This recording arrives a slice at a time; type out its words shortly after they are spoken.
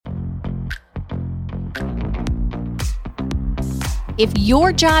If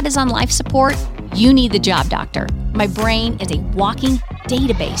your job is on life support, you need the Job Doctor. My brain is a walking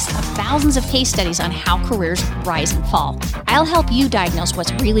database of thousands of case studies on how careers rise and fall. I'll help you diagnose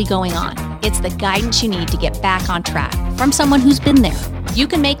what's really going on. It's the guidance you need to get back on track from someone who's been there. You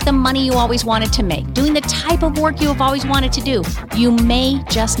can make the money you always wanted to make, doing the type of work you have always wanted to do. You may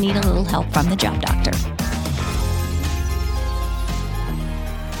just need a little help from the Job Doctor.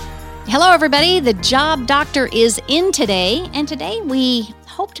 Hello, everybody. The Job Doctor is in today, and today we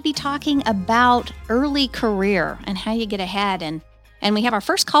hope to be talking about early career and how you get ahead. And we have our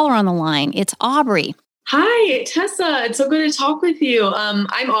first caller on the line. It's Aubrey. Hi, Tessa. It's so good to talk with you.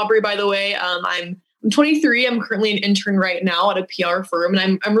 I'm Aubrey, by the way. I'm 23. I'm currently an intern right now at a PR firm,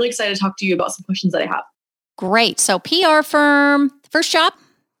 and I'm really excited to talk to you about some questions that I have. Great. So PR firm, first job?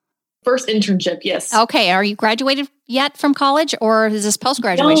 First internship, yes. Okay. Are you graduated yet from college, or is this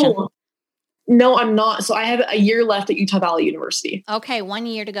post-graduation? No, I'm not. So I have a year left at Utah Valley University. Okay, 1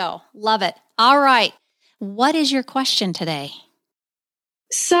 year to go. Love it. All right. What is your question today?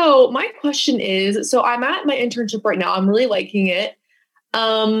 So my question is, I'm at my internship right now. I'm really liking it.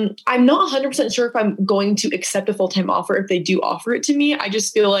 I'm not 100% sure if I'm going to accept a full-time offer if they do offer it to me. I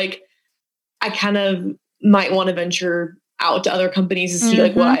just feel like I kind of might want to venture out to other companies to see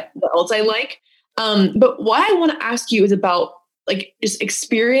what else I like. But what I want to ask you is about just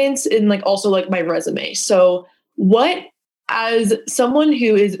experience in also my resume. So what, as someone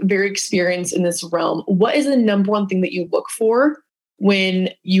who is very experienced in this realm, what is the number one thing that you look for when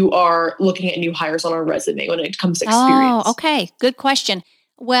you are looking at new hires on a resume when it comes to experience? Oh, okay. Good question.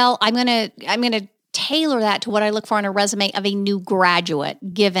 Well, I'm going to tailor that to what I look for on a resume of a new graduate,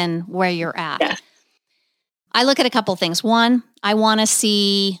 given where you're at. Yes. I look at a couple things. One, I want to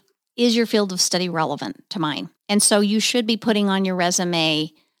see, is your field of study relevant to mine? And so you should be putting on your resume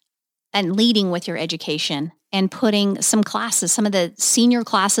and leading with your education and putting some classes, some of the senior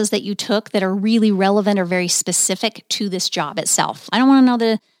classes that you took that are really relevant or very specific to this job itself. I don't want to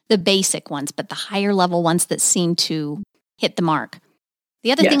know the basic ones, but the higher level ones that seem to hit the mark.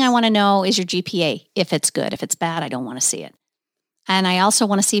 The other thing I want to know is your GPA, if it's good. If it's bad, I don't want to see it. And I also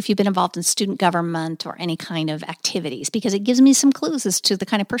want to see if you've been involved in student government or any kind of activities, because it gives me some clues as to the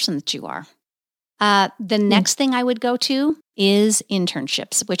kind of person that you are. The next thing I would go to is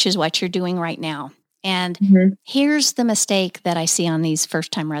internships, which is what you're doing right now. And here's the mistake that I see on these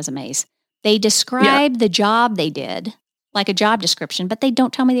first-time resumes. They describe the job they did like a job description, but they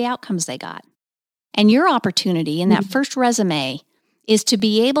don't tell me the outcomes they got. And your opportunity in that first resume is to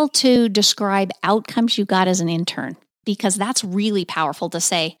be able to describe outcomes you got as an intern, because that's really powerful to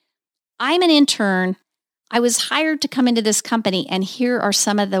say, I'm an intern. I was hired to come into this company, and here are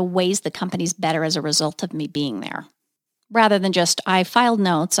some of the ways the company's better as a result of me being there. Rather than just, I filed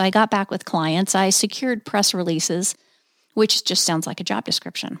notes, I got back with clients, I secured press releases, which just sounds like a job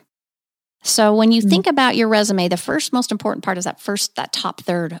description. So when you think about your resume, the first most important part is that top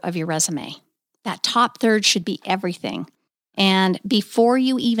third of your resume. That top third should be everything. And before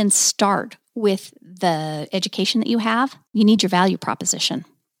you even start with the education that you have, you need your value proposition.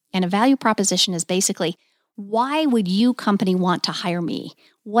 And a value proposition is basically, why would you company want to hire me?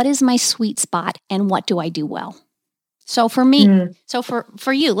 What is my sweet spot, and what do I do well? So for me, so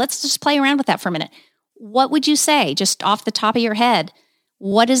for you, let's just play around with that for a minute. What would you say, just off the top of your head?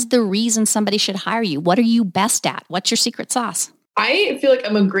 What is the reason somebody should hire you? What are you best at? What's your secret sauce? I feel like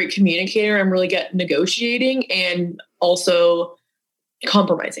I'm a great communicator. I'm really good at negotiating and also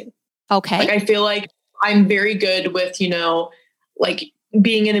compromising. Okay. I feel like I'm very good with,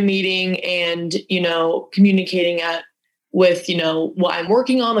 being in a meeting and, communicating with what I'm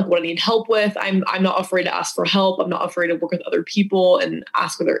working on, what I need help with. I'm not afraid to ask for help. I'm not afraid to work with other people and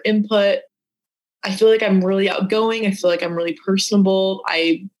ask for their input. I feel like I'm really outgoing. I feel like I'm really personable.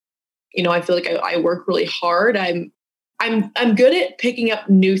 I feel like I work really hard. I'm good at picking up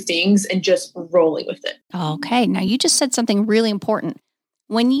new things and just rolling with it. Okay. Now you just said something really important.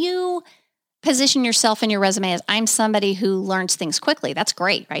 When you position yourself in your resume as, I'm somebody who learns things quickly, that's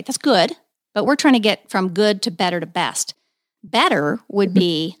great, right? That's good. But we're trying to get from good to better to best. Better would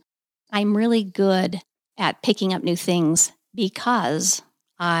be, I'm really good at picking up new things because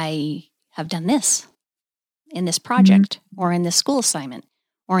I have done this in this project or in this school assignment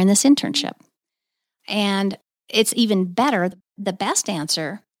or in this internship. And it's even better. The best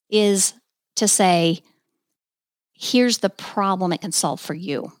answer is to say, here's the problem it can solve for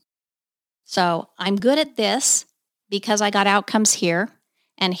you. So I'm good at this because I got outcomes here,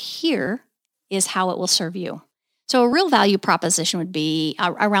 and here is how it will serve you. So a real value proposition would be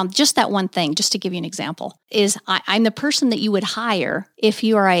around just that one thing, just to give you an example, is I'm the person that you would hire if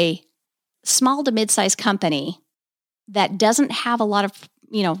you are a small to mid-sized company that doesn't have a lot of,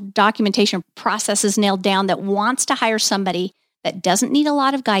 documentation processes nailed down, that wants to hire somebody that doesn't need a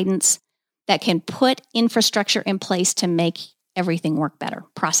lot of guidance, that can put infrastructure in place to make everything work better,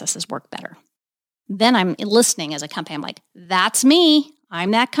 processes work better. Then I'm listening as a company. I'm like, that's me.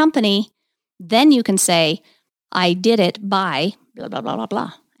 I'm that company. Then you can say, I did it by blah, blah, blah, blah,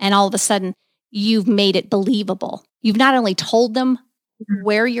 blah. And all of a sudden, you've made it believable. You've not only told them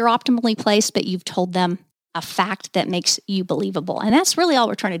where you're optimally placed, but you've told them a fact that makes you believable. And that's really all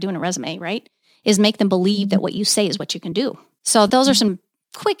we're trying to do in a resume, right? Is make them believe that what you say is what you can do. So those are some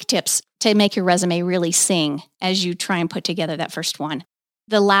quick tips to make your resume really sing as you try and put together that first one.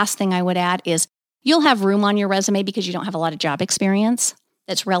 The last thing I would add is you'll have room on your resume because you don't have a lot of job experience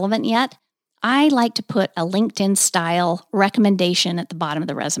that's relevant yet. I like to put a LinkedIn style recommendation at the bottom of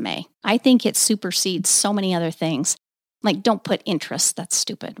the resume. I think it supersedes so many other things. Like, don't put interests. That's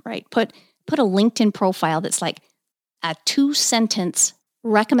stupid, right? Put a LinkedIn profile that's like a 2-sentence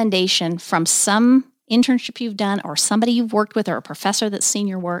recommendation from some internship you've done or somebody you've worked with or a professor that's seen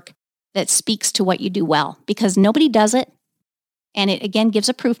your work that speaks to what you do well, because nobody does it. And it, again, gives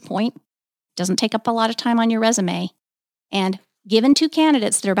a proof point. Doesn't take up a lot of time on your resume. And given 2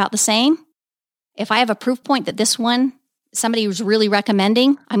 candidates that are about the same, if I have a proof point that this one, somebody who's really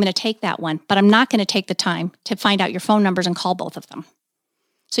recommending, I'm going to take that one, but I'm not going to take the time to find out your phone numbers and call both of them.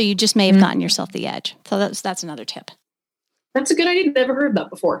 So you just may have gotten yourself the edge. So that's another tip. That's a good idea. Never heard that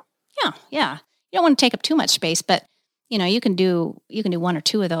before. Yeah. You don't want to take up too much space, but you can do 1 or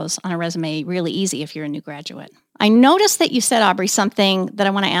 2 of those on a resume really easy if you're a new graduate. I noticed that you said, Aubrey, something that I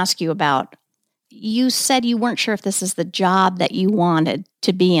want to ask you about. You said you weren't sure if this is the job that you wanted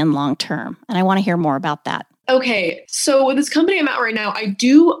to be in long term, and I want to hear more about that. Okay, so with this company I'm at right now, I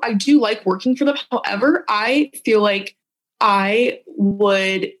do like working for them. However, I feel like they're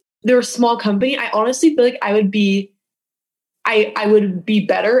a small company. I honestly feel like I would be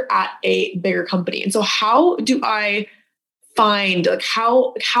better at a bigger company. And so how do I find a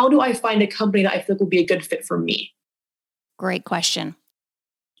company that I feel like will be a good fit for me? Great question.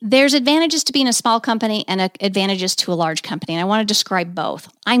 There's advantages to being a small company and advantages to a large company. And I want to describe both.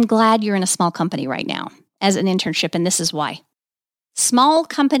 I'm glad you're in a small company right now as an internship, and this is why. Small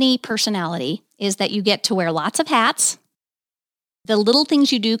company personality is that you get to wear lots of hats. The little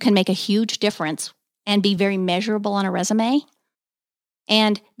things you do can make a huge difference and be very measurable on a resume.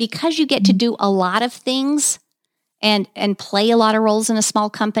 And because you get to do a lot of things and play a lot of roles in a small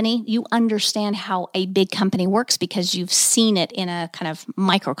company, you understand how a big company works because you've seen it in a kind of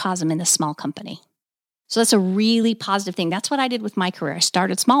microcosm in the small company. So that's a really positive thing. That's what I did with my career. I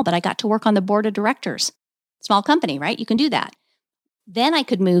started small, but I got to work on the board of directors. Small company, right? You can do that. Then I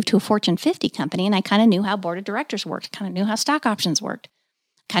could move to a Fortune 50 company, and I kind of knew how board of directors worked, kind of knew how stock options worked,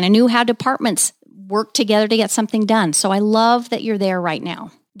 kind of knew how departments work together to get something done. So I love that you're there right now.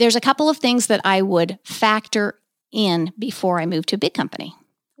 There's a couple of things that I would factor in before I move to a big company.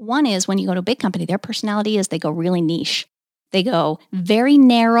 One is when you go to a big company, their personality is they go really niche. They go very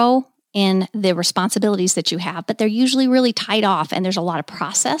narrow in the responsibilities that you have, but they're usually really tied off, and there's a lot of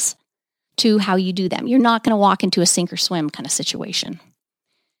process to how you do them. You're not going to walk into a sink or swim kind of situation.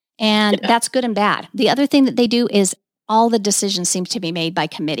 And that's good and bad. The other thing that they do is all the decisions seem to be made by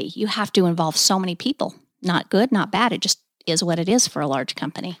committee. You have to involve so many people. Not good, not bad. It just is what it is for a large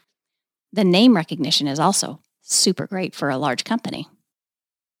company. The name recognition is also super great for a large company.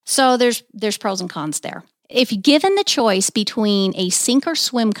 So there's pros and cons there. If given the choice between a sink or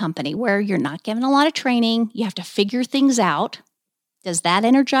swim company where you're not given a lot of training, you have to figure things out, does that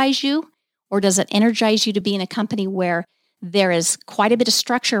energize you? Or does it energize you to be in a company where there is quite a bit of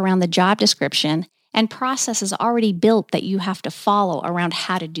structure around the job description and processes already built that you have to follow around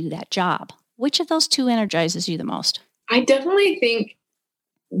how to do that job? Which of those two energizes you the most? I definitely think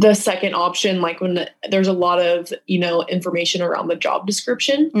the second option, like when there's a lot of, information around the job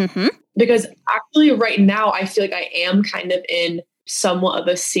description, because actually right now I feel like I am kind of in somewhat of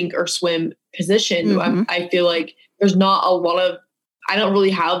a sink or swim position. I feel like there's not a lot of, I don't really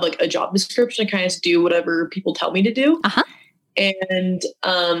have like a job description. I kind of just do whatever people tell me to do. And,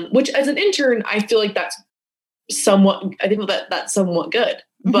 which as an intern, I feel like that's somewhat good,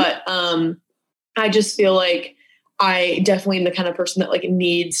 but, I just feel like I definitely am the kind of person that like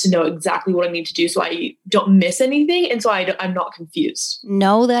needs to know exactly what I need to do so I don't miss anything. And so I'm not confused.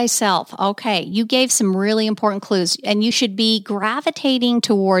 Know thyself. Okay. You gave some really important clues, and you should be gravitating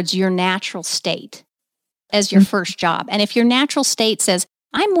towards your natural state as your first job. And if your natural state says,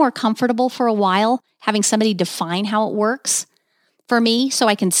 I'm more comfortable for a while having somebody define how it works for me so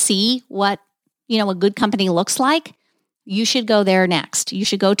I can see what, a good company looks like, you should go there next. You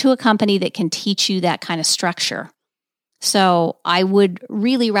should go to a company that can teach you that kind of structure. So I would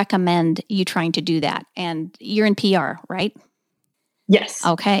really recommend you trying to do that. And you're in PR, right? Yes.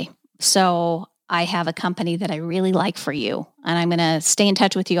 Okay. So I have a company that I really like for you, and I'm going to stay in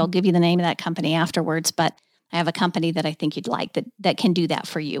touch with you. I'll give you the name of that company afterwards, but I have a company that I think you'd like that can do that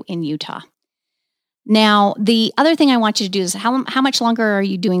for you in Utah. Now, the other thing I want you to do is how much longer are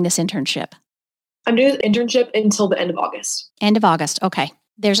you doing this internship? I'm doing the internship until the end of August. End of August. Okay.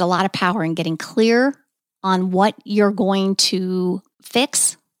 There's a lot of power in getting clear on what you're going to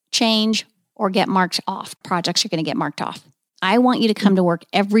fix, change, or get marked off, projects you're going to get marked off. I want you to come to work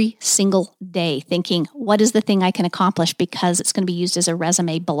every single day thinking, what is the thing I can accomplish, because it's going to be used as a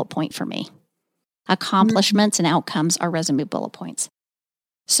resume bullet point for me. Accomplishments and outcomes are resume bullet points.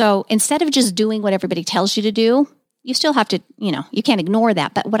 So instead of just doing what everybody tells you to do, you still have to, you can't ignore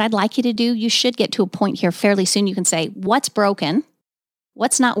that. But what I'd like you to do, you should get to a point here fairly soon. You can say, what's broken?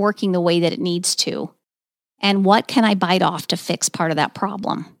 What's not working the way that it needs to? And what can I bite off to fix part of that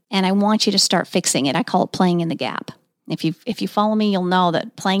problem? And I want you to start fixing it. I call it playing in the gap. If you follow me, you'll know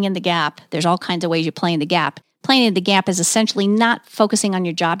that playing in the gap, there's all kinds of ways you play in the gap. Playing in the gap is essentially not focusing on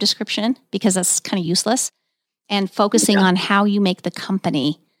your job description, because that's kind of useless, and focusing on how you make the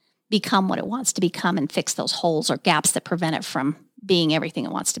company become what it wants to become and fix those holes or gaps that prevent it from being everything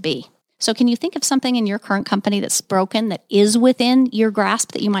it wants to be. So can you think of something in your current company that's broken that is within your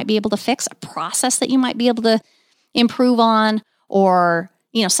grasp that you might be able to fix, a process that you might be able to improve on, or,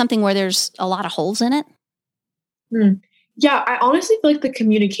 something where there's a lot of holes in it? Yeah, I honestly feel like the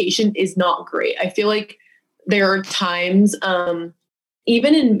communication is not great. I feel like there are times,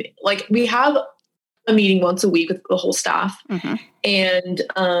 even in we have a meeting once a week with the whole staff. Mm-hmm. And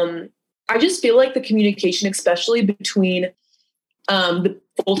I just feel like the communication, especially between the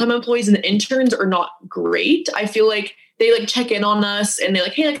full-time employees and the interns, are not great. I feel like they check in on us and they're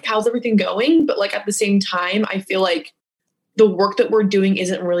like, hey, how's everything going? But at the same time, I feel like the work that we're doing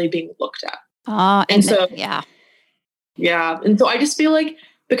isn't really being looked at. Yeah. And so I just feel like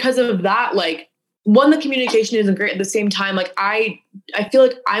because of that, one, the communication isn't great. At the same time, I feel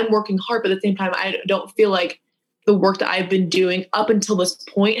like I'm working hard, but at the same time, I don't feel like the work that I've been doing up until this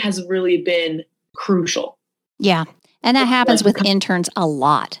point has really been crucial. Yeah. And that happens with interns a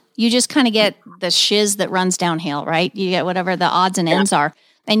lot. You just kind of get the shiz that runs downhill, right? You get whatever the odds and ends are.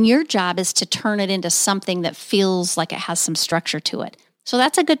 And your job is to turn it into something that feels like it has some structure to it. So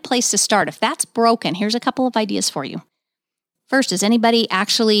that's a good place to start. If that's broken, here's a couple of ideas for you. First, is anybody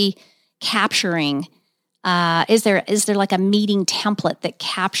actually capturing, is there a meeting template that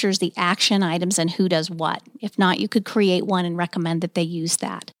captures the action items and who does what? If not, you could create one and recommend that they use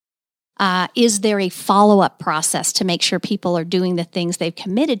that. Is there a follow-up process to make sure people are doing the things they've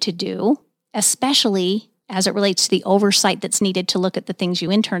committed to do, especially as it relates to the oversight that's needed to look at the things you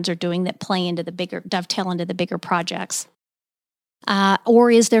interns are doing that dovetail into the bigger projects?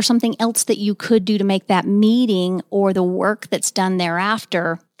 Or is there something else that you could do to make that meeting or the work that's done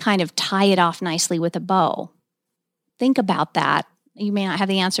thereafter kind of tie it off nicely with a bow? Think about that. You may not have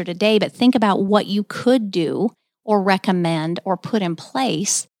the answer today, but think about what you could do or recommend or put in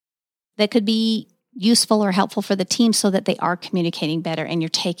place that could be useful or helpful for the team so that they are communicating better and you're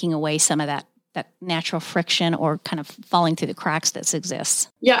taking away some of that natural friction or kind of falling through the cracks that exists.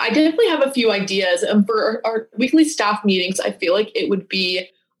 Yeah, I definitely have a few ideas. For our weekly staff meetings, I feel like it would be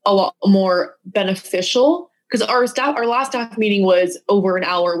a lot more beneficial because our last staff meeting was over an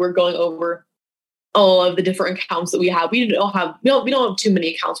hour. We're going over all of the different accounts that we have. We don't have too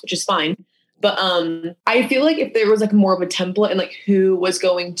many accounts, which is fine. But I feel like if there was more of a template and who was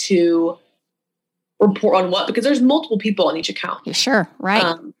going to report on what, because there's multiple people on each account. Yeah, sure,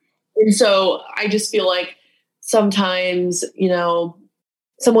 right. And so I just feel like sometimes,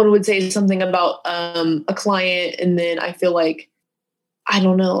 someone would say something about a client, and then I feel like, I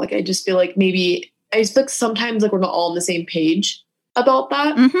don't know, I just feel like maybe, I just feel like sometimes we're not all on the same page about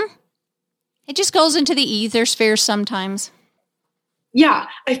that. Mm-hmm. It just goes into the ether sphere sometimes. Yeah,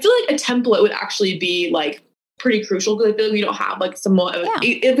 I feel like a template would actually be pretty crucial because I feel like we don't have somewhat of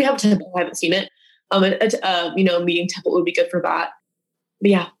if we have a template, I haven't seen it. A meeting template would be good for that.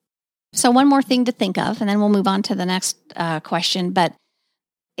 But yeah. So one more thing to think of, and then we'll move on to the next question, but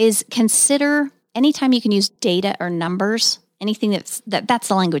is consider anytime you can use data or numbers, anything that's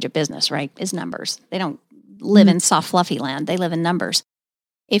the language of business, right, is numbers. They don't live in soft, fluffy land. They live in numbers.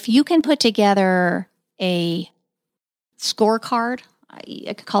 If you can put together a scorecard,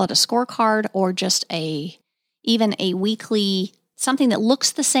 I could call it a scorecard or just even a weekly, something that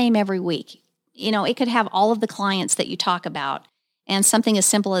looks the same every week. It could have all of the clients that you talk about and something as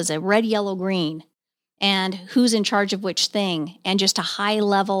simple as a red, yellow, green and who's in charge of which thing and just a high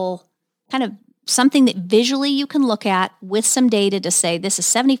level kind of something that visually you can look at with some data to say, this is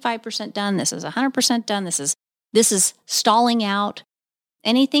 75% done, this is 100% done, this is stalling out.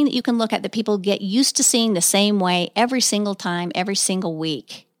 Anything that you can look at that people get used to seeing the same way every single time, every single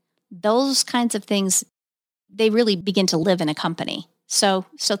week. Those kinds of things, they really begin to live in a company. So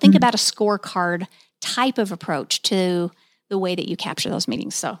think about a scorecard type of approach to the way that you capture those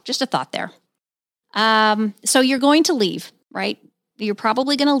meetings. So just a thought there. So you're going to leave, right? You're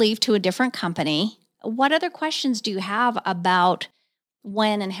probably going to leave to a different company. What other questions do you have about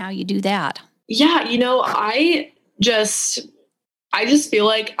when and how you do that? Yeah, I just feel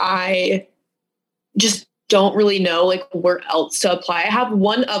like I just don't really know like where else to apply. I have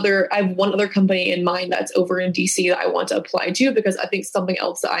one other company in mind that's over in DC that I want to apply to, because I think something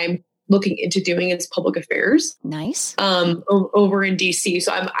else that I'm looking into doing is public affairs. Nice. Over in DC.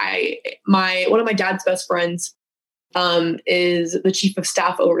 So one of my dad's best friends is the chief of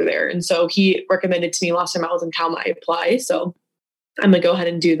staff over there. And so he recommended to me last time I was in town that I apply. So I'm going to go ahead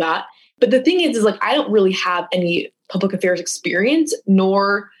and do that. But the thing is like, I don't really have any public affairs experience,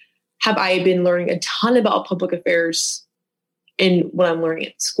 nor have I been learning a ton about public affairs in what I'm learning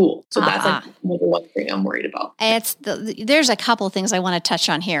at school. So that's like one thing I'm worried about. There's a couple of things I want to touch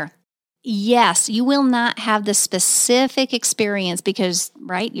on here. Yes, you will not have the specific experience because,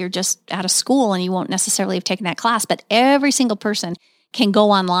 right, you're just out of school and you won't necessarily have taken that class, but every single person can go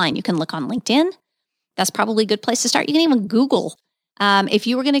online. You can look on LinkedIn. That's probably a good place to start. You can even Google. If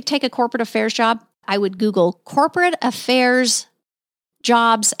you were going to take a corporate affairs job, I would Google corporate affairs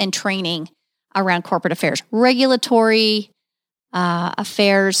jobs and training around corporate affairs, regulatory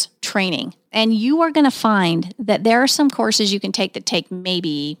affairs training. And you are going to find that there are some courses you can take that take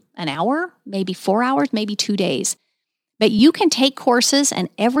maybe an hour, maybe 4 hours, maybe 2 days. But you can take courses and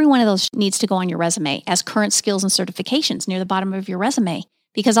every one of those needs to go on your resume as current skills and certifications near the bottom of your resume,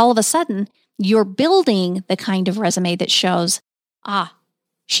 because all of a sudden you're building the kind of resume that shows,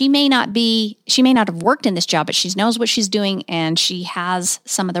 she may not have worked in this job, but she knows what she's doing and she has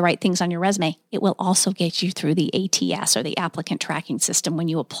some of the right things on your resume. It will also get you through the ATS or the applicant tracking system when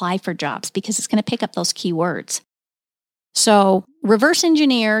you apply for jobs, because it's going to pick up those keywords. So reverse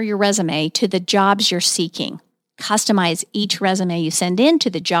engineer your resume to the jobs you're seeking. Customize each resume you send in to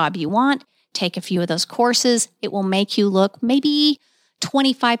the job you want. Take a few of those courses. It will make you look maybe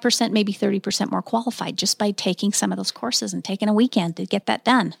 25%, maybe 30% more qualified just by taking some of those courses and taking a weekend to get that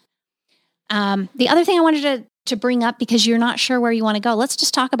done. The other thing I wanted to bring up, because you're not sure where you want to go, let's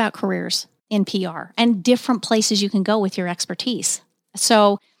just talk about careers in PR and different places you can go with your expertise.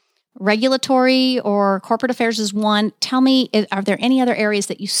 So regulatory or corporate affairs is one. Tell me, are there any other areas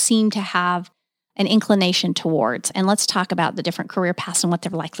that you seem to have an inclination towards? And let's talk about the different career paths and what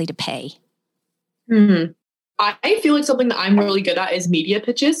they're likely to pay. Mm-hmm. I feel like something that I'm really good at is media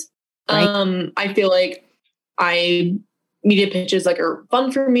pitches. Right. I feel like media pitches like are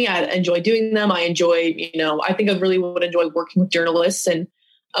fun for me. I enjoy doing them. I enjoy, I think I really would enjoy working with journalists and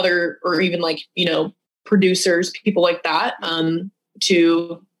or even like, producers, people like that,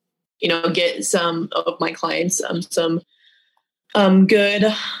 to, get some of my clients some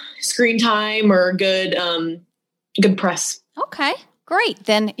good screen time or good press. Okay, great.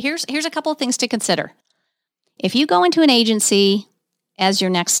 Then here's a couple of things to consider. If you go into an agency as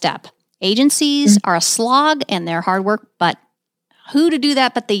your next step, agencies are a slog and they're hard work, but who to do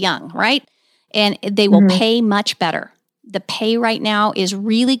that but the young, right? And they will pay much better. The pay right now is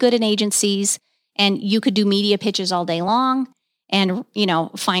really good in agencies, and you could do media pitches all day long and,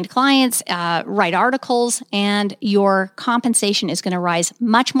 find clients, write articles, and your compensation is going to rise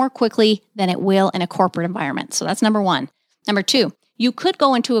much more quickly than it will in a corporate environment. So that's number one. Number two, you could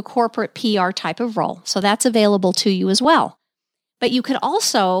go into a corporate PR type of role. So that's available to you as well. But you could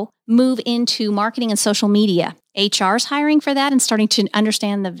also move into marketing and social media. HR's hiring for that and starting to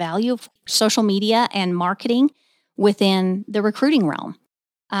understand the value of social media and marketing within the recruiting realm.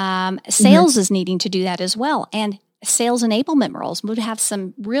 Sales is needing to do that as well. And sales enablement roles would have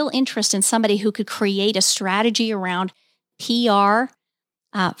some real interest in somebody who could create a strategy around PR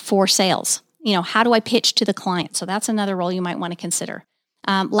for sales. How do I pitch to the client? So that's another role you might want to consider.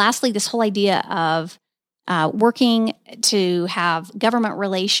 Lastly, this whole idea of working to have government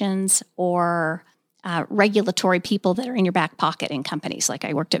relations or regulatory people that are in your back pocket in companies. Like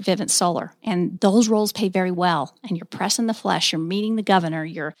I worked at Vivint Solar, and those roles pay very well. And you're pressing the flesh. You're meeting the governor.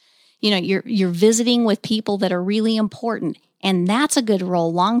 You're visiting with people that are really important, and that's a good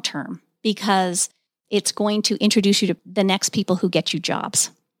role long term because it's going to introduce you to the next people who get you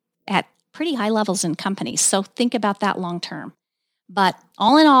jobs at pretty high levels in companies. So think about that long term. But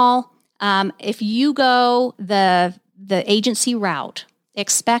all in all, if you go the agency route,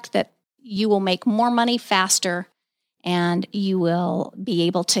 expect that you will make more money faster, and you will be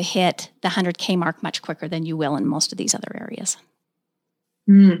able to hit the 100K mark much quicker than you will in most of these other areas.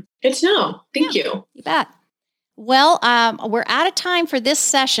 Good to know. Thank you. You bet. Well, we're out of time for this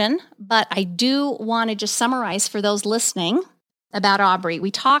session, but I do want to just summarize for those listening about Aubrey.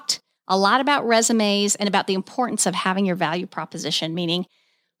 We talked a lot about resumes and about the importance of having your value proposition, meaning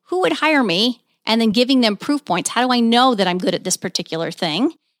who would hire me, and then giving them proof points. How do I know that I'm good at this particular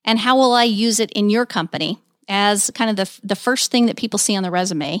thing? And how will I use it in your company as kind of the first thing that people see on the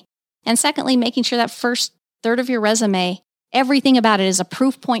resume? And secondly, making sure that first third of your resume, everything about it is a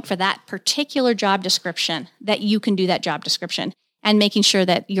proof point for that particular job description, that you can do that job description, and making sure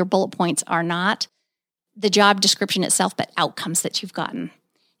that your bullet points are not the job description itself, but outcomes that you've gotten.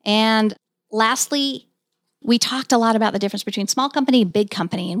 And lastly, we talked a lot about the difference between small company and big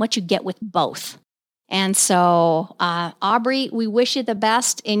company and what you get with both. And so, Aubrey, we wish you the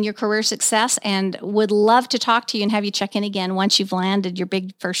best in your career success and would love to talk to you and have you check in again once you've landed your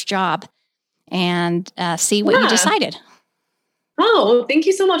big first job and see what you decided. Oh, thank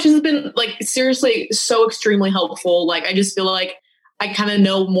you so much. This has been seriously so extremely helpful. I just feel like I kind of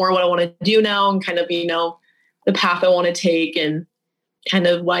know more what I want to do now and kind of, the path I want to take and kind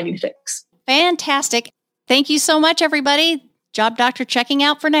of what I need to fix. Fantastic. Thank you so much, everybody. Job Doctor checking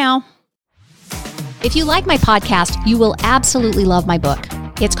out for now. If you like my podcast, you will absolutely love my book.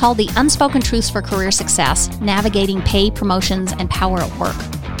 It's called The Unspoken Truths for Career Success, Navigating Pay, Promotions, and Power at Work.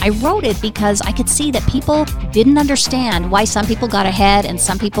 I wrote it because I could see that people didn't understand why some people got ahead and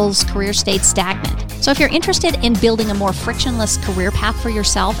some people's career stayed stagnant. So if you're interested in building a more frictionless career path for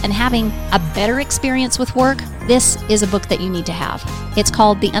yourself and having a better experience with work, this is a book that you need to have. It's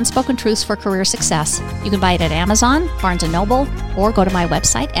called The Unspoken Truths for Career Success. You can buy it at Amazon, Barnes & Noble, or go to my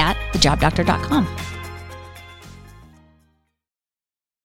website at thejobdoctor.com.